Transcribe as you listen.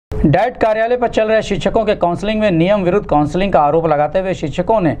Diet कार्यालय पर चल रहे शिक्षकों के काउंसलिंग में नियम विरुद्ध काउंसलिंग का आरोप लगाते हुए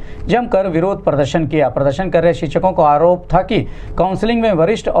शिक्षकों ने जमकर विरोध प्रदर्शन किया। प्रदर्शन कर रहे शिक्षकों को आरोप था कि काउंसलिंग में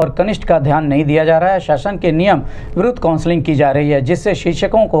वरिष्ठ और कनिष्ठ का ध्यान नहीं दिया जा रहा है। शासन के नियम विरुद्ध काउंसलिंग की जा रही है, जिससे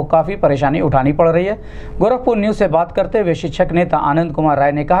शिक्षकों को काफ़ी परेशानी उठानी पड़ रही है। गोरखपुर न्यूज़ से बात करते हुए शिक्षक नेता आनंद कुमार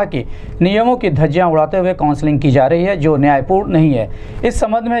राय ने कहा कि नियमों की धज्जियां उड़ाते हुए काउंसलिंग की जा रही है, जो न्यायपूर्ण नहीं है। इस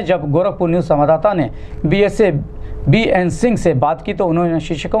संबंध में जब गोरखपुर न्यूज़ संवाददाता ने BN सिंह से बात की तो उन्होंने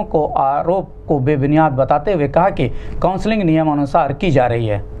शिक्षकों को आरोप को बेबुनियाद बताते हुए कहा कि काउंसलिंग नियमानुसार की जा रही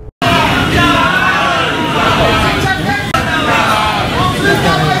है।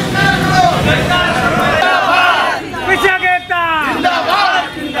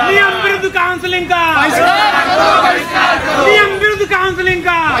 नियम विरुद्ध काउंसलिंग का, नियम विरुद्ध काउंसलिंग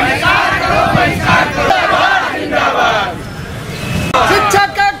का,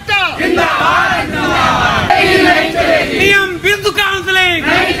 शिक्षक एकता जिंदाबाद, नियम विरुद्ध काउंसलिंग,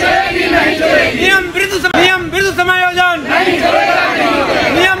 नियम विरुद्ध समायोजन,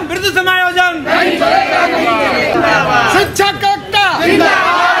 नियम विरुद्ध समायोजन, शिक्षक एकता जिंदाबाद।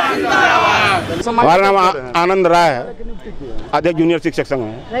 हमारा नाम आनंद राय है, अध्यक्ष जूनियर शिक्षक संघ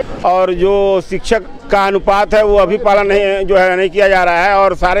है। और जो शिक्षक का अनुपात है वो अभी पालन नहीं किया जा रहा है,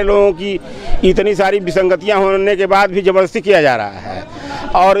 और सारे लोगों की इतनी सारी विसंगतियां होने के बाद भी जबरदस्ती किया जा रहा है।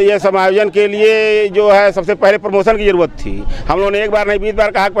 और ये समायोजन के लिए जो है सबसे पहले प्रमोशन की ज़रूरत थी। हम लोगों ने एक बार नहीं 20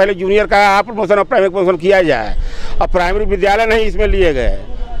 बार कहा कि पहले जूनियर का प्रमोशन और प्राइमरी प्रमोशन किया जाए, और प्राइमरी विद्यालय नहीं इसमें लिए गए।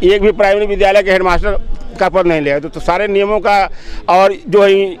 एक भी प्राइमरी विद्यालय के हेडमास्टर का पद नहीं लिया। तो सारे नियमों का और जो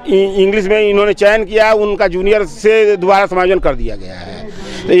इंग्लिश में इन्होंने चयन किया उनका जूनियर से दोबारा समायोजन कर दिया गया है।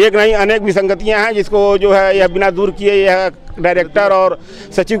 तो एक नहीं अनेक विसंगतियां हैं, जिसको जो है यह बिना दूर किए यह डायरेक्टर और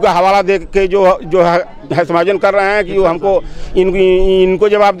सचिव का हवाला दे के जो है समायोजन कर रहे हैं कि वो हमको इनको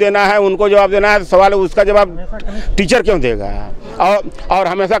जवाब देना है, उनको जवाब देना है। तो सवाल है उसका जवाब टीचर क्यों देगा? और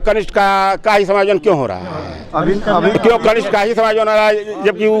हमेशा कनिष्ठ का ही समायोजन क्यों हो रहा है? क्यों कनिष्ठ का ही समायोजन हो रहा है,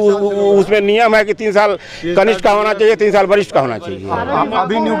 जबकि उसमें नियम है कि 3 साल कनिष्ठ का होना चाहिए, 3 साल वरिष्ठ का होना चाहिए।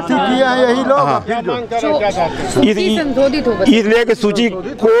 अभी नियुक्ति किया है यही लोग। हाँ, इसलिए कि सूची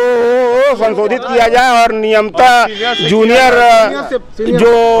को संशोधित किया जाए और नियमतः जूनियर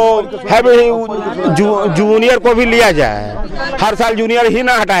जो है जूनियर को भी लिया जाए। हर साल जूनियर ही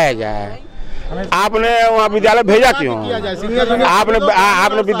ना हटाया जाए। आपने वहाँ विद्यालय भेजा क्यों?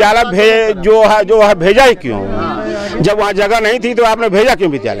 आपने विद्यालय जो है भेजा ही क्यों? जब वहाँ जगह नहीं थी तो आपने भेजा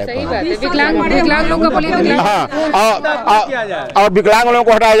क्यों विद्यालय पर? विकलांग लोगों का हाँ, और विकलांग लोगों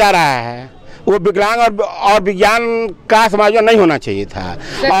को हटाया जा रहा है। वो विकलांग और विज्ञान का समायोजन नहीं होना चाहिए था,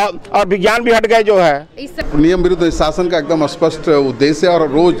 और विज्ञान भी हट गए जो है। नियम विरुद्ध शासन का एकदम स्पष्ट उद्देश्य है, और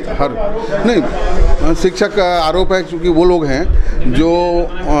रोज हर नहीं शिक्षक का आरोप है क्योंकि वो लोग हैं जो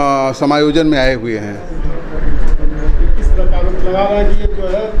समायोजन में आए हुए हैं।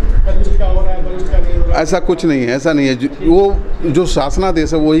 ऐसा कुछ नहीं है, ऐसा नहीं है। वो जो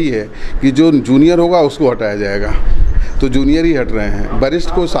शासनादेश है वही है कि जो जूनियर होगा उसको हटाया जाएगा, तो जूनियर ही हट रहे हैं। वरिष्ठ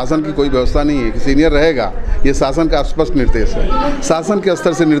को शासन की कोई व्यवस्था नहीं है कि सीनियर रहेगा, ये शासन का स्पष्ट निर्देश है। शासन के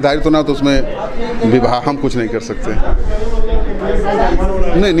स्तर से निर्धारित होना तो उसमें विभाग हम कुछ नहीं कर सकते।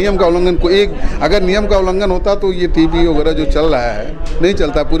 नहीं, नियम का उल्लंघन अगर नियम का उल्लंघन होता तो ये टीवी वगैरह जो चल रहा है नहीं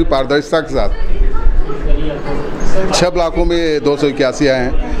चलता। पूरी पारदर्शिता के साथ 6 ब्लॉकों में 281 आए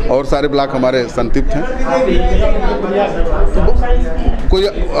हैं और सारे ब्लॉक हमारे संतृप्त हैं, तो कोई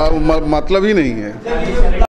मतलब ही नहीं है।